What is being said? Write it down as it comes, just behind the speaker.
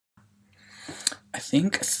I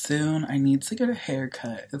think soon I need to get a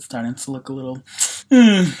haircut. It's starting to look a little...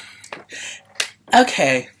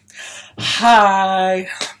 Okay. Hi.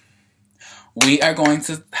 We are going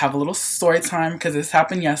to have a little story time because this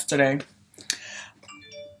happened yesterday.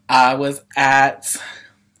 I was at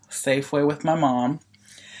Safeway with my mom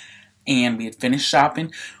and we had finished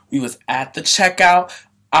shopping. We was at the checkout.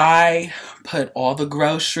 I put all the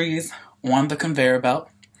groceries on the conveyor belt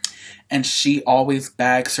and she always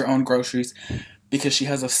bags her own groceries because she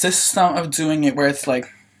has a system of doing it where it's like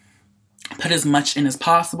put as much in as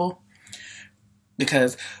possible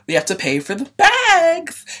because we have to pay for the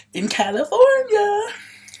bags in California.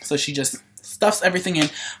 So she just stuffs everything in,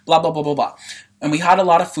 blah, blah, blah, blah, blah. And we had a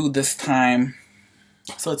lot of food this time.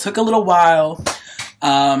 So it took a little while.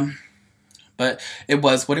 But it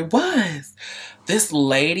was what it was. This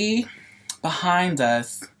lady behind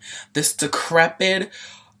us, this decrepit,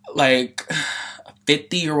 like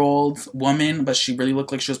 50-year-old woman, but she really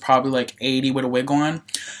looked like she was probably like 80 with a wig on.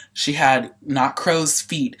 She had not crow's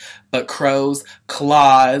feet, but crow's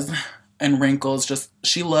claws and wrinkles. Just,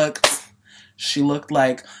 she looked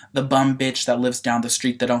like the bum bitch that lives down the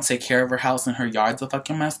street that don't take care of her house and her yard's a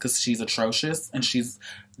fucking mess because she's atrocious and she's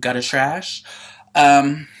gutter trash.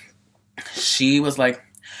 She was like,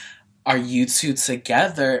 "Are you two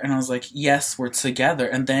together?" And I was like, "Yes, we're together."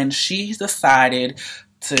 And then she decided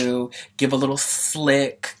to give a little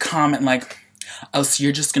slick comment like, "Oh, so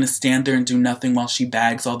you're just going to stand there and do nothing while she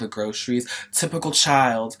bags all the groceries?" Typical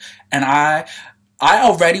child. And I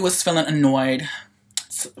already was feeling annoyed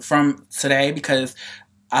from today because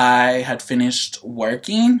I had finished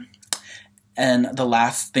working. And the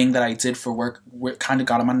last thing that I did for work kind of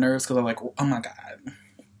got on my nerves because I was like, oh my God.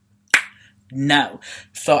 No.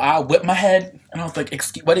 So I whipped my head and I was like,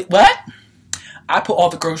 excuse, what? I put all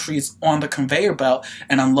the groceries on the conveyor belt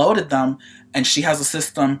and unloaded them, and she has a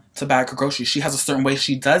system to bag her groceries. She has a certain way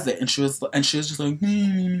she does it, and she was just like,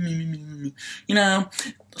 you know,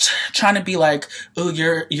 trying to be like, oh,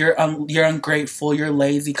 you're ungrateful, you're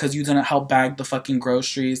lazy because you didn't help bag the fucking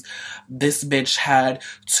groceries. This bitch had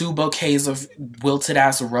 2 bouquets of wilted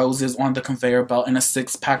ass roses on the conveyor belt and a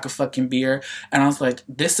 6-pack of fucking beer, and I was like,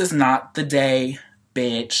 this is not the day,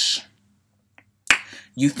 bitch.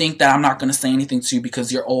 You think that I'm not going to say anything to you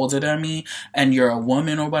because you're older than me and you're a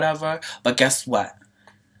woman or whatever. But guess what?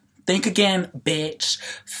 Think again, bitch.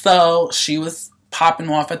 So she was popping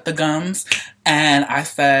off at the gums. And I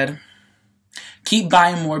said, keep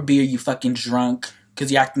buying more beer, you fucking drunk.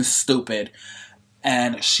 Because you're acting stupid.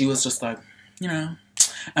 And she was just like, you know.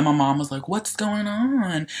 And my mom was like, what's going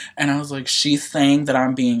on? And I was like, she's saying that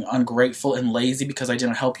I'm being ungrateful and lazy because I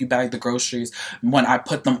didn't help you bag the groceries when I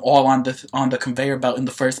put them all on the conveyor belt in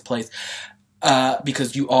the first place.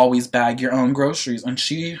 Because you always bag your own groceries. And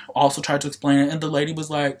she also tried to explain it, and the lady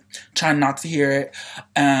was like, trying not to hear it.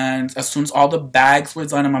 And as soon as all the bags were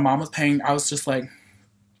done and my mom was paying, I was just like,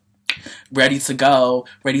 ready to go,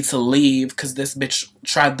 ready to leave, because this bitch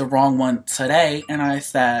tried the wrong one today. And I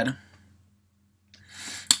said,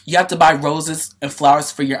 you have to buy roses and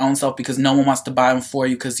flowers for your own self because no one wants to buy them for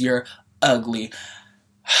you because you're ugly.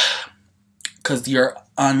 Because you're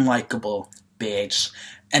unlikable, bitch.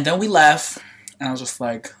 And then we left, and I was just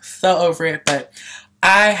like, so over it. But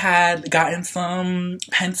I had gotten some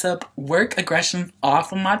pent-up work aggression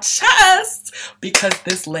off of my chest because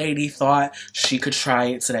this lady thought she could try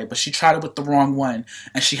it today, but she tried it with the wrong one,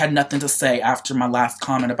 and she had nothing to say after my last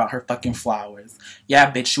comment about her fucking flowers.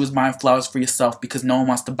 Yeah, bitch, she was buying flowers for yourself because no one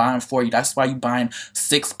wants to buy them for you. That's why you buying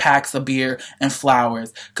 6 packs of beer and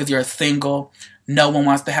flowers, because you're a single, no one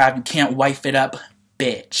wants to have you, can't wife it up,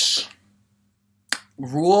 bitch.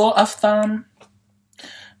 Rule of thumb: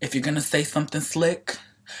 if you're gonna say something slick,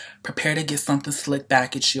 prepare to get something slick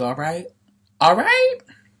back at you, alright? Alright?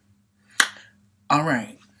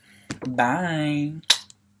 Alright. Bye.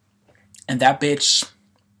 And that bitch,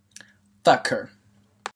 fuck her.